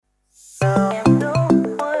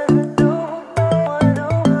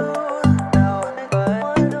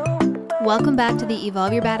welcome back to the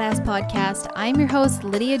Evolve Your Badass podcast. I'm your host,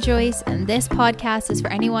 Lydia Joyce, and this podcast is for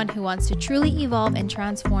anyone who wants to truly evolve and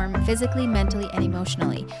transform physically, mentally, and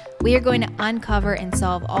emotionally. We are going to uncover and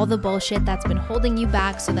solve all the bullshit that's been holding you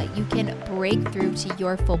back so that you can break through to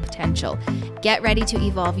your full potential. Get ready to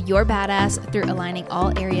evolve your badass through aligning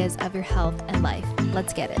all areas of your health and life.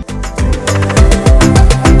 Let's get it.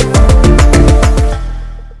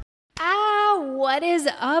 What is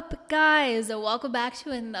up, guys? Welcome back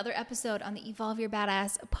to another episode on the Evolve Your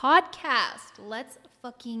Badass podcast. Let's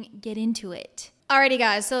fucking get into it. Alrighty,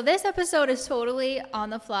 guys. So this episode is totally on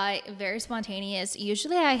the fly, very spontaneous.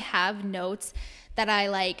 Usually I have notes that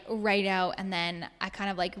I write out and then I kind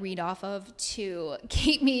of read off of to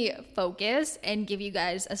keep me focused and give you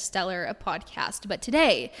guys a stellar podcast. But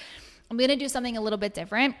today I'm going to do something a little bit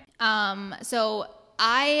different. So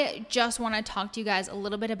I just want to talk to you guys a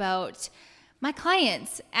little bit about my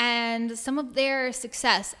clients and some of their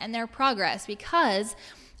success and their progress, because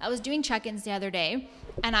I was doing check-ins the other day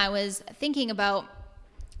and I was thinking about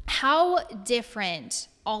how different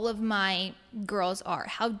all of my girls are,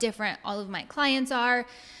 how different all of my clients are,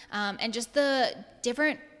 and just the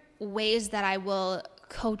different ways that I will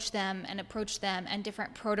coach them and approach them and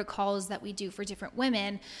different protocols that we do for different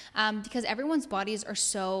women, because everyone's bodies are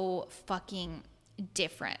so fucking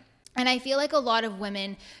different. And I feel like a lot of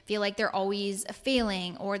women feel like they're always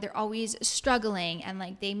failing or they're always struggling, and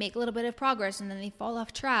they make a little bit of progress and then they fall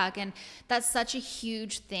off track. And that's such a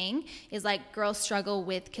huge thing, is girls struggle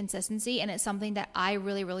with consistency. And it's something that I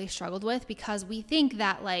really, really struggled with, because we think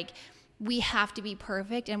that we have to be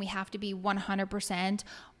perfect and we have to be 100%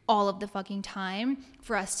 all of the fucking time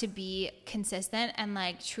for us to be consistent. And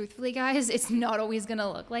truthfully, guys, it's not always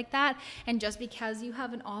gonna look like that. And just because you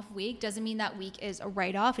have an off week doesn't mean that week is a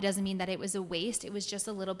write-off. It doesn't mean that it was a waste. It was just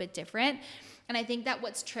a little bit different. And I think that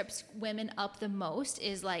what trips women up the most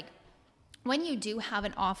is when you do have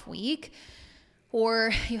an off week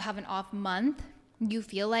or you have an off month, you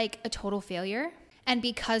feel like a total failure. And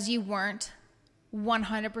because you weren't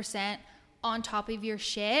 100% on top of your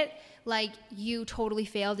shit, you totally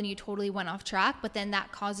failed and you totally went off track, but then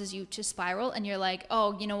that causes you to spiral and you're like,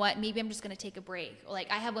 oh, you know what, maybe I'm just going to take a break.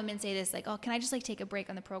 I have women say this, oh, can I just take a break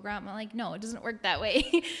on the program? I'm like, no, it doesn't work that way.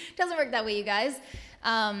 It doesn't work that way, you guys.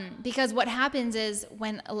 Because what happens is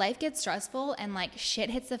when life gets stressful and shit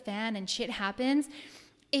hits the fan and shit happens,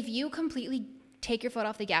 if you completely take your foot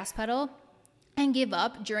off the gas pedal and give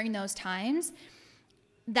up during those times,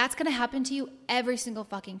 that's going to happen to you every single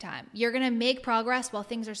fucking time. You're going to make progress while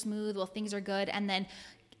things are smooth, while things are good, and then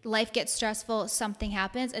life gets stressful, something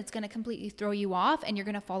happens, it's going to completely throw you off and you're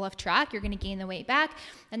going to fall off track, you're going to gain the weight back,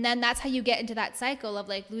 and then that's how you get into that cycle of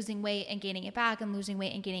losing weight and gaining it back and losing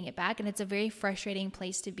weight and gaining it back, and it's a very frustrating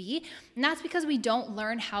place to be. And that's because we don't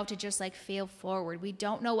learn how to just fail forward. We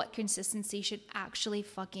don't know what consistency should actually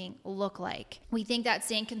fucking look like. We think that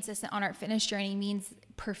staying consistent on our fitness journey means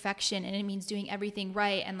perfection and it means doing everything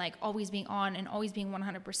right and always being on and always being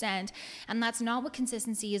 100%, and that's not what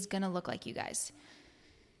consistency is going to look like, you guys.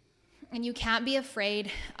 And you can't be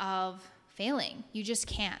afraid of failing. You just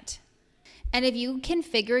can't. And if you can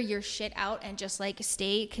figure your shit out and just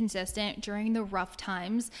stay consistent during the rough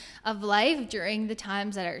times of life, during the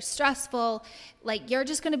times that are stressful, you're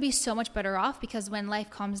just going to be so much better off, because when life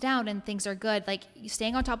calms down and things are good,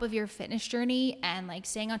 staying on top of your fitness journey and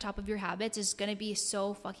staying on top of your habits is going to be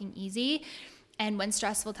so fucking easy. And when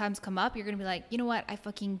stressful times come up, you're going to be like, you know what? I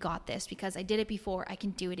fucking got this because I did it before. I can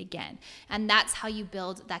do it again. And that's how you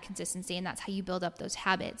build that consistency, and that's how you build up those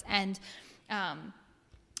habits. And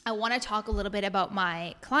I want to talk a little bit about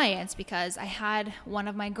my clients, because I had one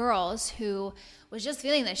of my girls who was just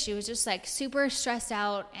feeling this. She was just super stressed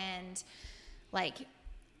out and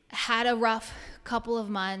had a rough couple of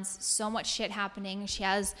months, so much shit happening. She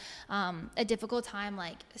has a difficult time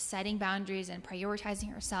setting boundaries and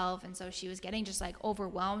prioritizing herself, and so she was getting just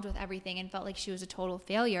overwhelmed with everything and felt like she was a total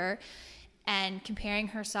failure and comparing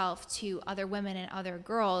herself to other women and other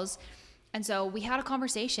girls. And so we had a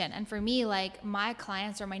conversation, and for me, my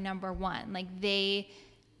clients are my number one.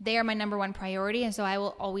 They are my number one priority, and so I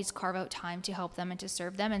will always carve out time to help them and to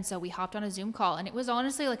serve them. And so we hopped on a Zoom call, and it was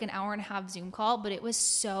honestly an hour and a half Zoom call, but it was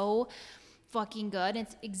so fucking good.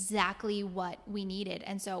 It's exactly what we needed.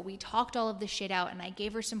 And so we talked all of this shit out, and I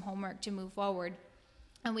gave her some homework to move forward,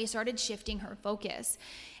 and we started shifting her focus.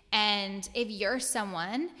 And if you're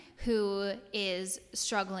someone who is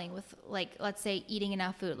struggling with let's say eating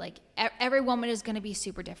enough food, every woman is going to be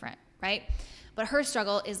super different, right? But her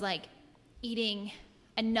struggle is eating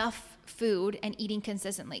enough food and eating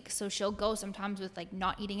consistently. So she'll go sometimes with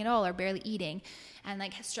not eating at all or barely eating, and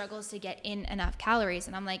struggles to get in enough calories.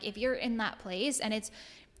 And I'm if you're in that place and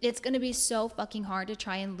it's going to be so fucking hard to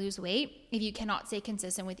try and lose weight if you cannot stay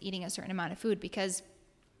consistent with eating a certain amount of food, because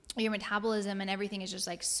your metabolism and everything is just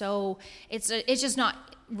like so, it's just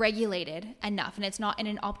not regulated enough, and it's not in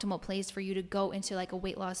an optimal place for you to go into like a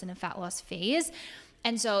weight loss and a fat loss phase.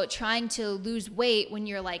 And so trying to lose weight when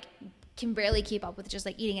you're like can barely keep up with just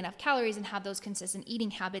like eating enough calories and have those consistent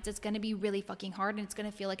eating habits, it's going to be really fucking hard, and it's going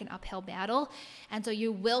to feel like an uphill battle. And so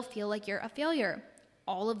you will feel like you're a failure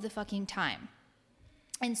all of the fucking time.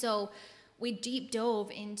 And so we deep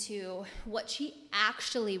dove into what she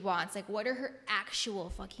actually wants, like what are her actual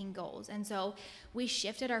fucking goals. And so we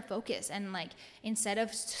shifted our focus, and like instead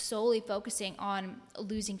of solely focusing on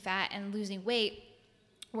losing fat and losing weight,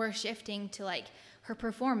 we're shifting to like her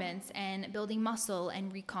performance and building muscle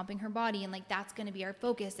and recomping her body, and like that's going to be our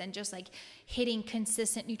focus, and just like hitting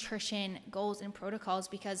consistent nutrition goals and protocols.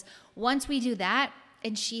 Because once we do that,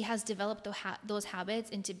 and she has developed those habits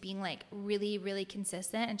into being like really, really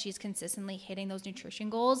consistent, and she's consistently hitting those nutrition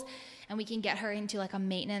goals, and we can get her into like a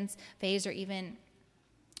maintenance phase or even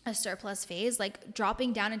a surplus phase, like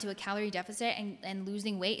dropping down into a calorie deficit and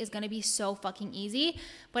losing weight is going to be so fucking easy.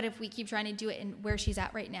 But if we keep trying to do it in where she's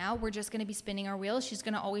at right now, we're just going to be spinning our wheels. She's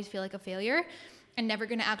going to always feel like a failure and never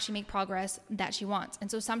going to actually make progress that she wants. And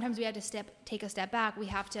so sometimes we have to take a step back. We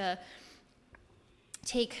have to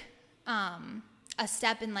take a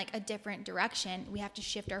step in like a different direction. We have to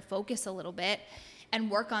shift our focus a little bit and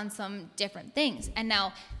work on some different things. And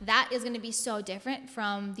now that is going to be so different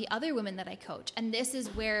from the other women that I coach. And this is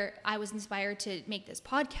where I was inspired to make this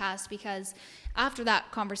podcast, because after that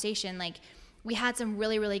conversation, like we had some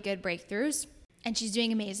really, really good breakthroughs, and she's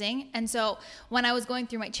doing amazing. And so when I was going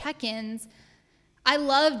through my check-ins, I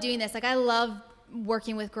love doing this. Like I love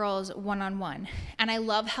working with girls one-on-one, and I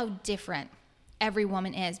love how different every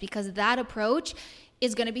woman is, because that approach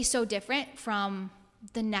is going to be so different from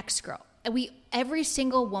the next girl. Every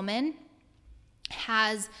single woman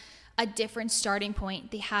has a different starting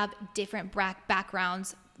point. They have different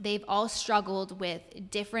backgrounds. They've all struggled with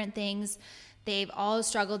different things. They've all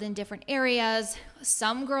struggled in different areas.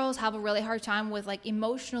 Some girls have a really hard time with like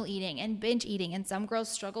emotional eating and binge eating, and some girls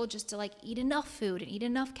struggle just to like eat enough food and eat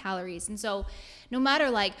enough calories. And so no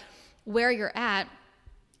matter like where you're at,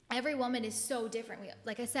 every woman is so different.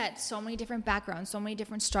 Like I said, so many different backgrounds, so many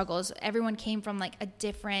different struggles. Everyone came from like a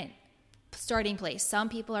different starting place.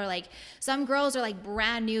 Some girls are like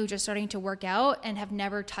brand new, just starting to work out and have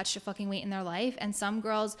never touched a fucking weight in their life. And some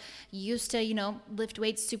girls used to, lift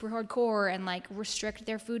weights super hardcore and like restrict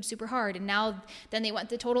their food super hard. And then they went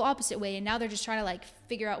the total opposite way. And now they're just trying to like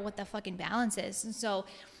figure out what the fucking balance is. And so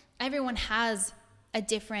everyone has a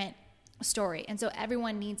different story. And so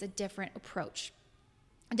everyone needs a different approach.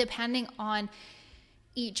 Depending on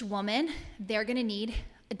each woman, they're going to need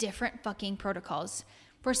a different fucking protocols.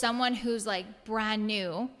 For someone who's like brand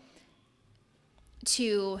new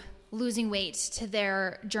to losing weight, to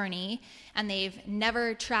their journey, and they've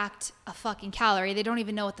never tracked a fucking calorie, they don't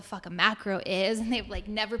even know what the fuck a macro is, and they've like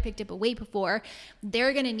never picked up a weight before,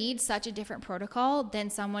 they're going to need such a different protocol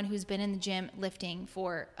than someone who's been in the gym lifting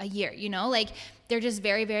for a year, like they're just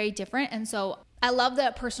very, very different. And so I love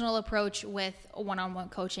that personal approach with one-on-one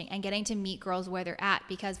coaching and getting to meet girls where they're at,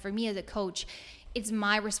 because for me as a coach, it's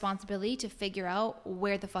my responsibility to figure out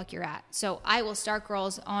where the fuck you're at. So I will start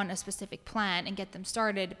girls on a specific plan and get them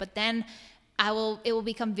started, but then it will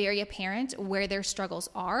become very apparent where their struggles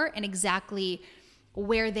are and exactly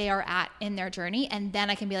where they are at in their journey. And then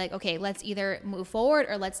I can be like, okay, let's either move forward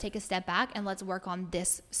or let's take a step back and let's work on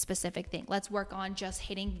this specific thing. Let's work on just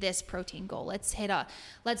hitting this protein goal. Let's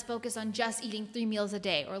focus on just eating 3 meals a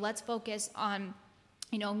day, or let's focus on,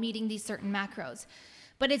 meeting these certain macros.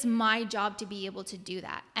 But it's my job to be able to do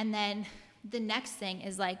that. And then the next thing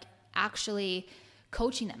is like actually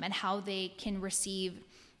coaching them and how they can receive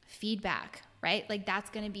feedback, right? Like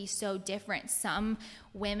that's going to be so different. Some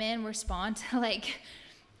women respond to like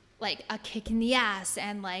a kick in the ass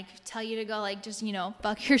and like tell you to go like just,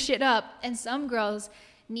 fuck your shit up. And some girls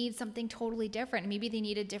need something totally different. Maybe they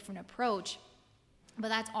need a different approach. But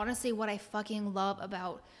that's honestly what I fucking love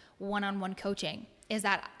about one-on-one coaching, is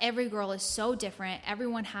that every girl is so different.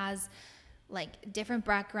 Everyone has like different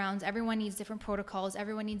backgrounds. Everyone needs different protocols.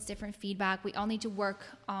 Everyone needs different feedback. We all need to work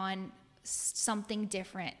on something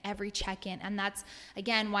different every check-in. And that's,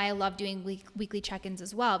 again, why I love doing weekly check-ins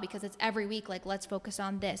as well, because it's every week, like, let's focus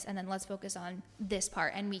on this and then let's focus on this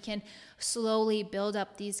part. And we can slowly build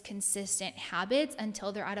up these consistent habits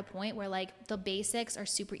until they're at a point where like the basics are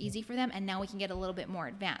super easy for them. And now we can get a little bit more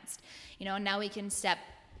advanced, now we can step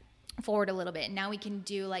forward a little bit. Now we can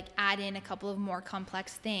do like add in a couple of more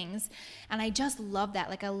complex things. And I just love that.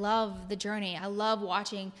 Like I love the journey. I love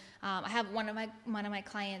watching. I have one of my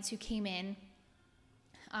clients who came in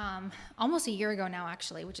almost a year ago now,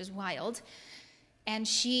 actually, which is wild. And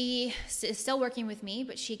she is still working with me,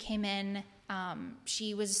 but she came in,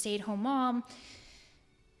 she was a stay-at-home mom,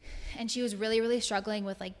 and she was really, really struggling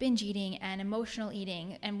with like binge eating and emotional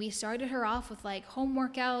eating. And we started her off with like home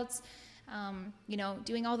workouts,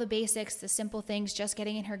 doing all the basics, the simple things, just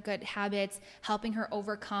getting in her good habits, helping her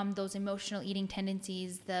overcome those emotional eating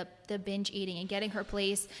tendencies, the binge eating, and getting her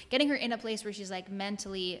in a place where she's like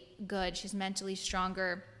mentally good. She's mentally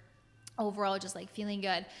stronger overall, just like feeling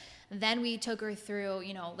good. Then we took her through,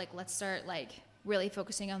 let's start like really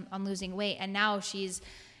focusing on losing weight. And now she's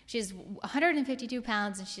 152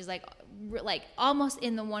 pounds and she's like almost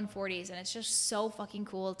in the 140s. And it's just so fucking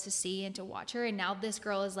cool to see and to watch her. And now this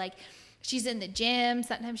girl is like, she's in the gym.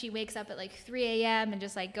 Sometimes she wakes up at like 3 a.m. and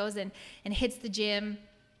just like goes in and hits the gym.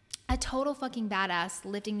 A total fucking badass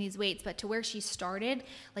lifting these weights. But to where she started,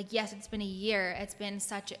 like, yes, it's been a year. It's been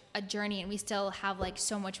such a journey, and we still have like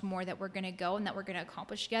so much more that we're going to go and that we're going to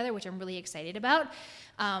accomplish together, which I'm really excited about.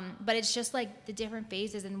 But it's just like the different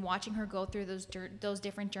phases and watching her go through those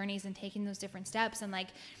different journeys and taking those different steps. And like,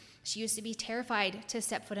 she used to be terrified to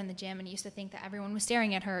step foot in the gym and used to think that everyone was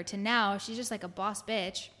staring at her, to now she's just like a boss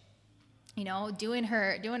bitch, doing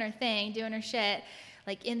her thing, doing her shit,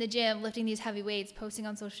 like in the gym, lifting these heavy weights, posting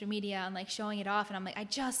on social media and like showing it off. And I'm like, I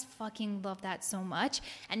just fucking love that so much.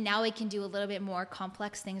 And now we can do a little bit more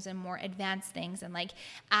complex things and more advanced things and like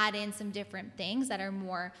add in some different things that are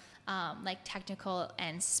more like technical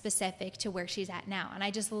and specific to where she's at now. And I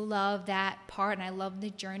just love that part, and I love the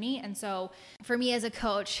journey. And so for me as a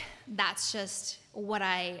coach, that's just what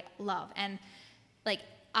I love. And like,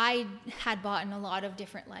 I had bought in a lot of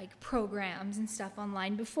different like programs and stuff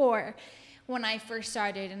online before when I first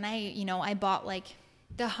started, and I bought like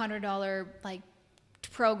the $100 like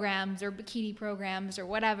programs or bikini programs or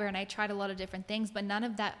whatever, and I tried a lot of different things, but none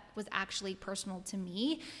of that was actually personal to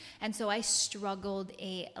me. And so I struggled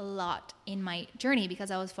a lot in my journey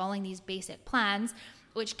because I was following these basic plans,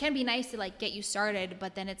 which can be nice to like get you started,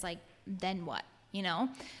 but then it's like, then what,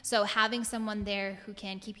 So having someone there who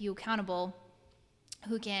can keep you accountable,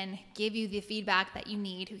 who can give you the feedback that you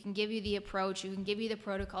need, who can give you the approach, who can give you the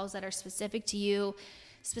protocols that are specific to you,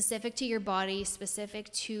 specific to your body,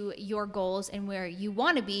 specific to your goals and where you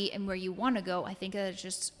want to be and where you want to go. I think that it's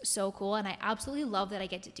just so cool. And I absolutely love that I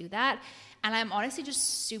get to do that. And I'm honestly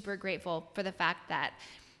just super grateful for the fact that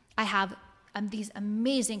I have these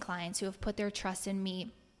amazing clients who have put their trust in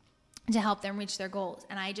me to help them reach their goals.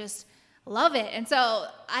 And I just love it. And so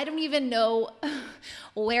I don't even know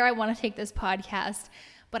where I want to take this podcast,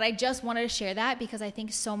 but I just wanted to share that because I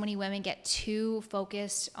think so many women get too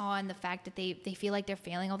focused on the fact that they feel like they're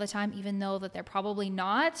failing all the time, even though that they're probably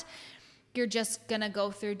not. You're just going to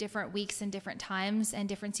go through different weeks and different times and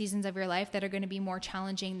different seasons of your life that are going to be more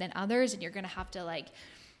challenging than others. And you're going to have to like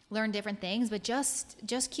learn different things, but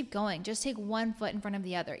just keep going. Just take one foot in front of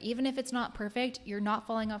the other. Even if it's not perfect, you're not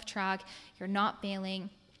falling off track. You're not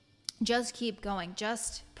failing. Just keep going.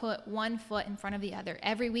 Just put one foot in front of the other.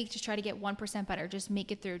 Every week, just try to get 1% better. Just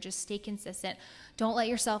make it through. Just stay consistent. Don't let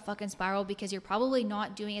yourself fucking spiral because you're probably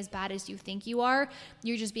not doing as bad as you think you are.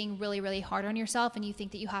 You're just being really, really hard on yourself, and you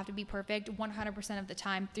think that you have to be perfect 100% of the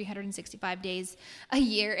time, 365 days a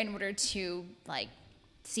year in order to like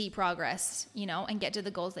see progress, and get to the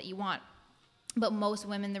goals that you want. But most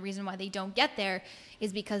women, the reason why they don't get there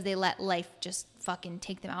is because they let life just fucking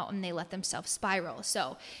take them out and they let themselves spiral.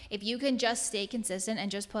 So if you can just stay consistent and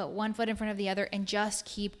just put one foot in front of the other and just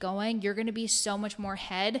keep going, you're going to be so much more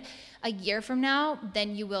ahead a year from now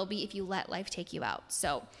than you will be if you let life take you out.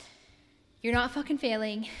 So you're not fucking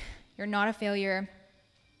failing. You're not a failure.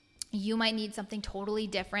 You might need something totally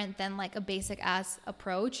different than like a basic ass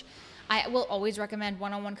approach. I will always recommend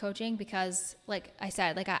one-on-one coaching because like I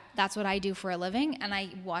said, that's what I do for a living, and I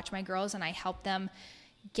watch my girls and I help them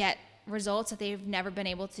get results that they've never been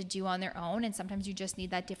able to do on their own. And sometimes you just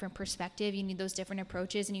need that different perspective. You need those different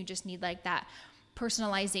approaches, and you just need like that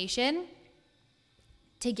personalization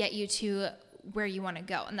to get you to where you want to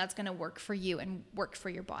go. And that's going to work for you and work for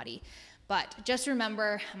your body. But just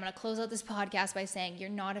remember, I'm going to close out this podcast by saying you're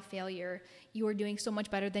not a failure. You are doing so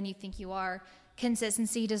much better than you think you are.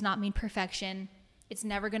 Consistency does not mean perfection. It's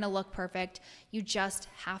never going to look perfect. You just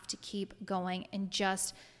have to keep going and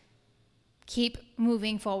just keep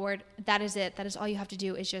moving forward. That is it. That is all you have to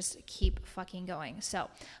do, is just keep fucking going. So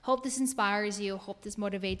hope this inspires you. Hope this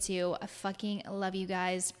motivates you. I fucking love you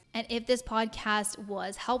guys. And if this podcast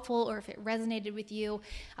was helpful or if it resonated with you,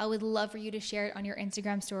 I would love for you to share it on your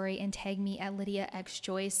Instagram story and tag me at Lydia X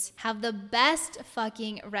Joyce. Have the best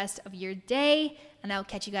fucking rest of your day, and I'll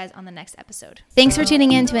catch you guys on the next episode. Thanks for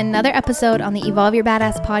tuning in to another episode on the Evolve Your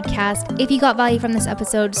Badass podcast. If you got value from this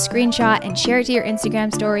episode, screenshot and share it to your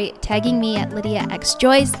Instagram story, tagging me at Lydia X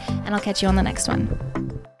Joyce, and I'll catch you on the next one.